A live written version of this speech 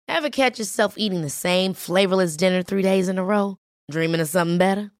Ever catch yourself eating the same flavorless dinner 3 days in a row? Dreaming of something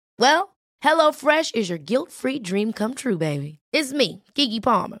better? Well, HelloFresh is your guilt-free dream come true, baby. It's me, Keke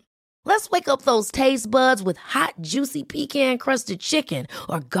Palmer. Let's wake up those taste buds with hot, juicy pecan-crusted chicken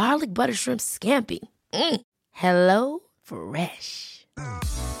or garlic butter shrimp scampi. Hello Fresh.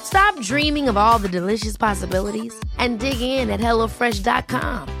 Stop dreaming of all the delicious possibilities and dig in at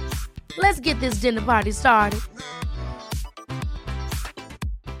HelloFresh.com. Let's get this dinner party started.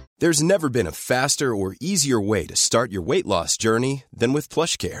 There's never been a faster or easier way to start your weight loss journey than with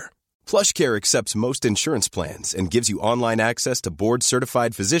PlushCare. PlushCare accepts most insurance plans and gives you online access to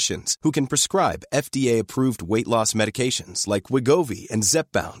board-certified physicians who can prescribe FDA-approved weight loss medications like Wegovy and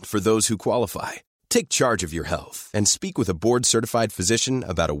Zepbound for those who qualify. Take charge of your health and speak with a board-certified physician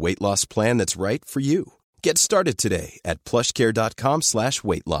about a weight loss plan that's right for you. Get started today at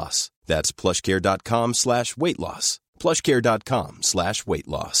plushcare.com/weightloss. That's plushcare.com/weightloss.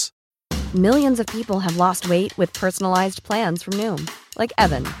 plushcare.com/weightloss. Millions of people have lost weight with personalized plans from Noom. Like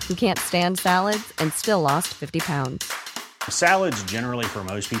Evan, who can't stand salads and still lost 50 pounds. Salads generally for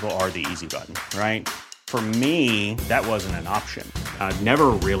most people are the easy button, right? For me, that wasn't an option. I never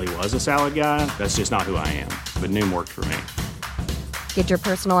really was a salad guy. That's just not who I am. But Noom worked for me. Get your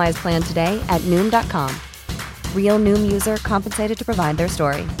personalized plan today at Noom.com. Real Noom user compensated to provide their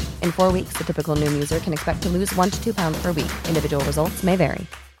story. In 4 weeks, the typical Noom user can expect to lose 1 to 2 pounds per week. Individual results may vary.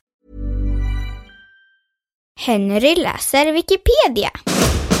 Henry läser Wikipedia.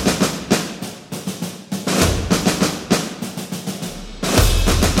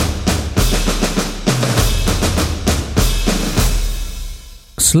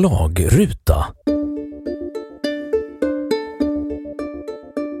 Slagruta.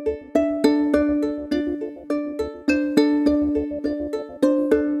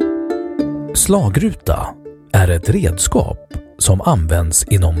 Slagruta är ett redskap som används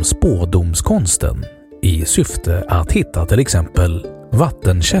inom spådomskonsten i syfte att hitta till exempel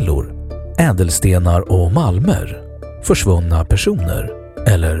vattenkällor, ädelstenar och malmer, försvunna personer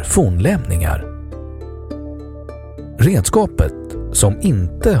eller fornlämningar. Redskapet, som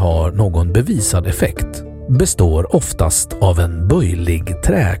inte har någon bevisad effekt, består oftast av en böjlig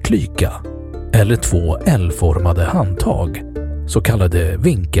träklyka eller 2 L-formade handtag, så kallade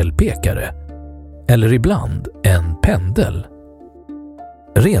vinkelpekare, eller ibland en pendel.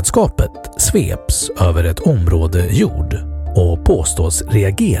 Redskapet sveps över ett område jord och påstås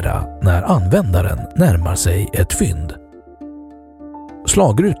reagera när användaren närmar sig ett fynd.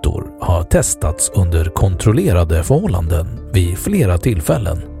 Slagrutor har testats under kontrollerade förhållanden vid flera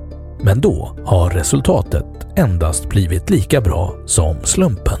tillfällen, men då har resultatet endast blivit lika bra som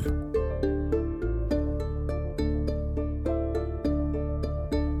slumpen.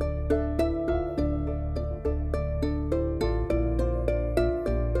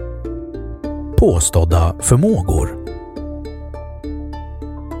 Påstådda förmågor.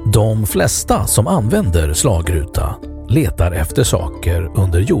 De flesta som använder slagruta letar efter saker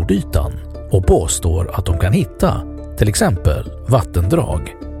under jordytan och påstår att de kan hitta till exempel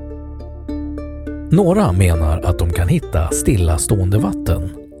vattendrag. Några menar att de kan hitta stillastående vatten,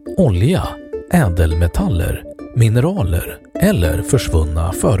 olja, ädelmetaller, mineraler eller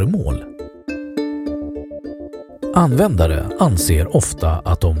försvunna föremål. Användare anser ofta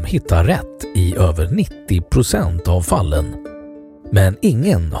att de hittar rätt i över 90% av fallen, men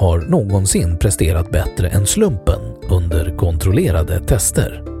ingen har någonsin presterat bättre än slumpen under kontrollerade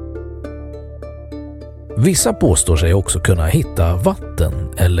tester. Vissa påstår sig också kunna hitta vatten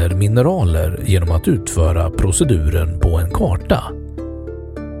eller mineraler genom att utföra proceduren på en karta.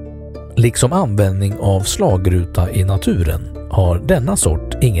 Liksom användning av slagruta i naturen har denna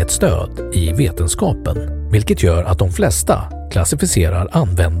sort inget stöd i vetenskapen, vilket gör att de flesta klassificerar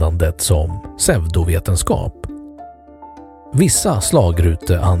användandet som pseudovetenskap. Vissa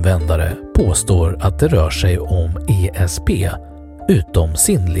slagruteanvändare påstår att det rör sig om ESP,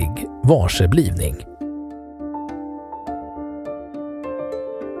 utomsinnlig varseblivning.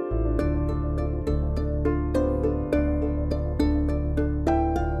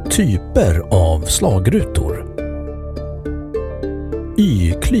 Typer av slagrutor.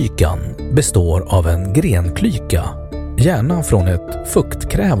 Y-klykan består av en grenklyka, gärna från ett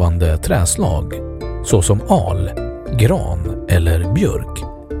fuktkrävande träslag, såsom al, gran eller björk.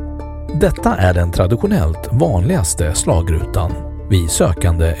 Detta är den traditionellt vanligaste slagrutan vid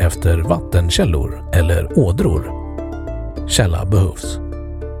sökande efter vattenkällor eller ådror. Källa behövs.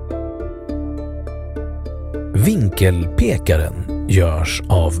 Vinkelpekaren görs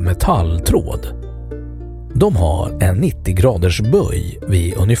av metalltråd. De har en 90 graders böj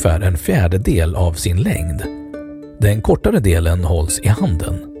vid ungefär 1/4 av sin längd. Den kortare delen hålls i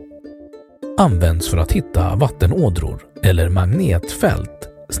handen används för att hitta vattenådror eller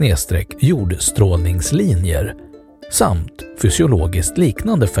magnetfält/jordstrålningslinjer samt fysiologiskt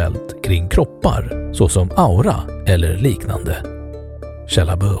liknande fält kring kroppar såsom aura eller liknande.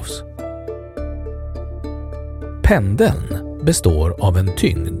 Källa behövs. Pendeln består av en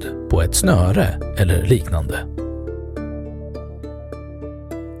tyngd på ett snöre eller liknande.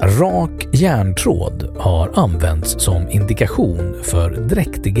 Rak järntråd har använts som indikation för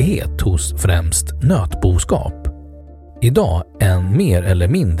dräktighet hos främst nötboskap. Idag en mer eller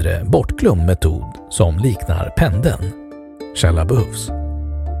mindre bortglömd metod som liknar pendeln. Källa behövs.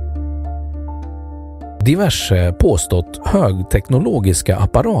 Diverse påstått högteknologiska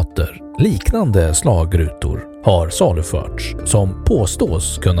apparater liknande slagrutor har saluförts som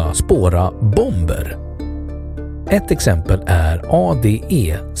påstås kunna spåra bomber. Ett exempel är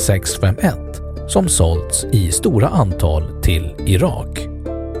ADE 651 som sålts i stora antal till Irak.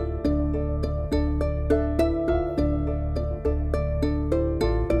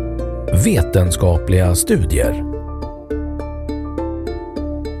 Vetenskapliga studier.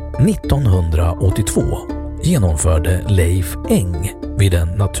 1982 genomförde Leif Eng vid den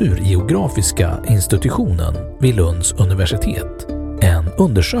naturgeografiska institutionen vid Lunds universitet en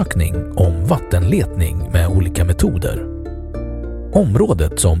undersökning om vattenletning med olika metoder.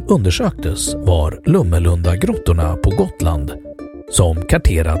 Området som undersöktes var Lummelunda-grottorna på Gotland som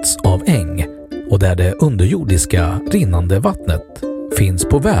karterats av Eng och där det underjordiska rinnande vattnet finns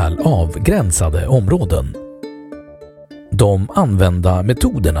på väl avgränsade områden. De använda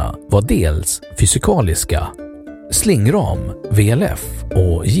metoderna var dels fysikaliska, slingram, VLF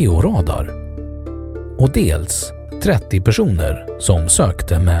och georadar och dels 30 personer som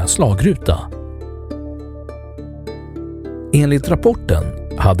sökte med slagruta. Enligt rapporten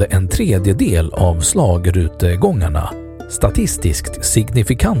hade en tredjedel av slagrutegångarna statistiskt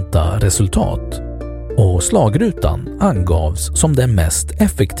signifikanta resultat och slagrutan angavs som den mest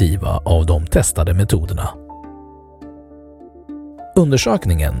effektiva av de testade metoderna.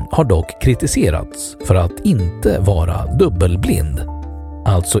 Undersökningen har dock kritiserats för att inte vara dubbelblind,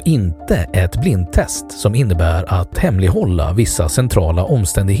 alltså inte ett blindtest som innebär att hemlighålla vissa centrala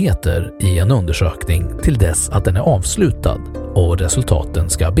omständigheter i en undersökning till dess att den är avslutad och resultaten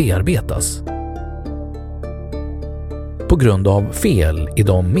ska bearbetas. På grund av fel i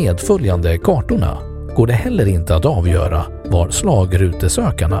de medföljande kartorna går det heller inte att avgöra var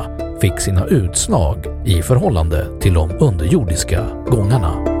slagrutesökarna fick sina utslag i förhållande till de underjordiska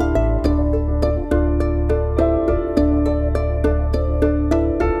gångarna.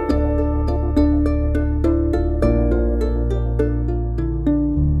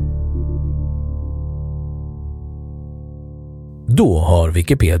 Då har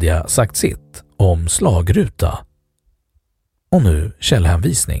Wikipedia sagt sitt om slagruta. Och nu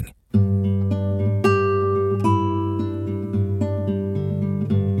källhänvisning.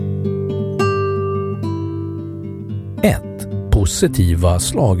 1. Positiva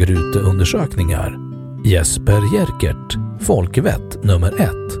slagruteundersökningar. Jesper Jerkert, Folkvett nummer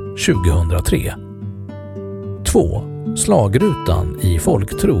 1, 2003. 2. Slagrutan i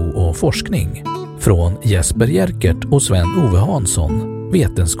folktro och forskning. Från Jesper Jerkert och Sven-Ove Hansson,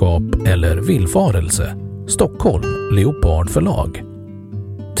 Vetenskap eller villfarelse. Stockholm, Leopard förlag.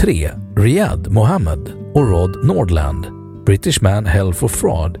 3. Riyad Mohammed och Rod Nordland. British man held for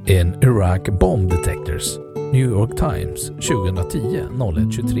fraud in Iraq bomb detectors. New York Times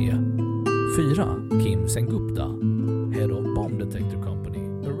 2010-01-23. 4. Kim Sengupta, Head of Bomb Detector Company,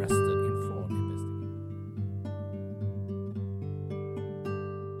 arrested in fraud investigation.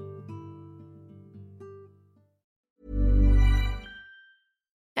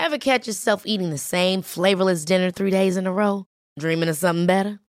 Ever catch yourself eating the same flavorless dinner 3 days in a row? Dreaming of something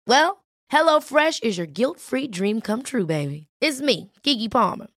better? Well, HelloFresh is your guilt-free dream come true, baby. It's me, Keke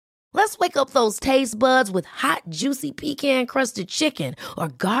Palmer. Let's wake up those taste buds with hot, juicy pecan-crusted chicken or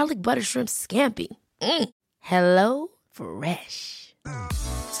garlic butter shrimp scampi. Hello Fresh.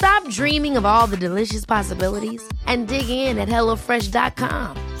 Stop dreaming of all the delicious possibilities and dig in at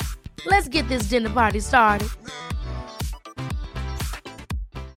HelloFresh.com. Let's get this dinner party started.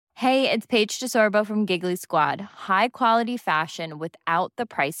 Hey, it's Paige DeSorbo from Giggly Squad. High quality fashion without the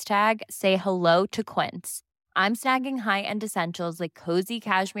price tag. Say hello to Quince. I'm snagging high-end essentials like cozy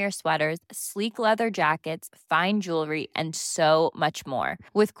cashmere sweaters, sleek leather jackets, fine jewelry, and so much more.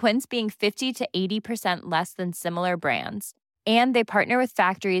 With Quince being 50 to 80% less than similar brands. And they partner with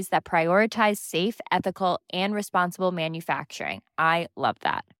factories that prioritize safe, ethical, and responsible manufacturing. I love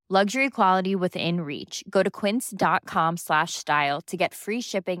that. Luxury quality within reach. Go to quince.com/style to get free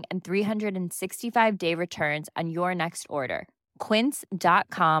shipping and 365-day returns on your next order.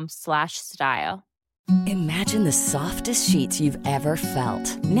 quince.com/style. Imagine the softest sheets you've ever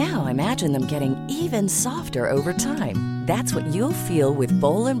felt. Now imagine them getting even softer over time. That's what you'll feel with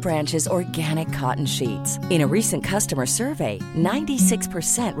Boll & Branch's organic cotton sheets. In a recent customer survey,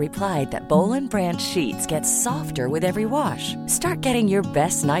 96% replied that Boll & Branch sheets get softer with every wash. Start getting your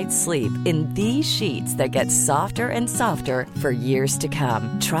best night's sleep in these sheets that get softer and softer for years to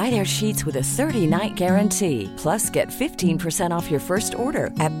come. Try their sheets with a 30-night guarantee. Plus, get 15% off your first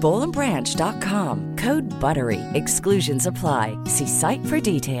order at bollandbranch.com. Code BUTTERY. Exclusions apply. See site for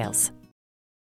details.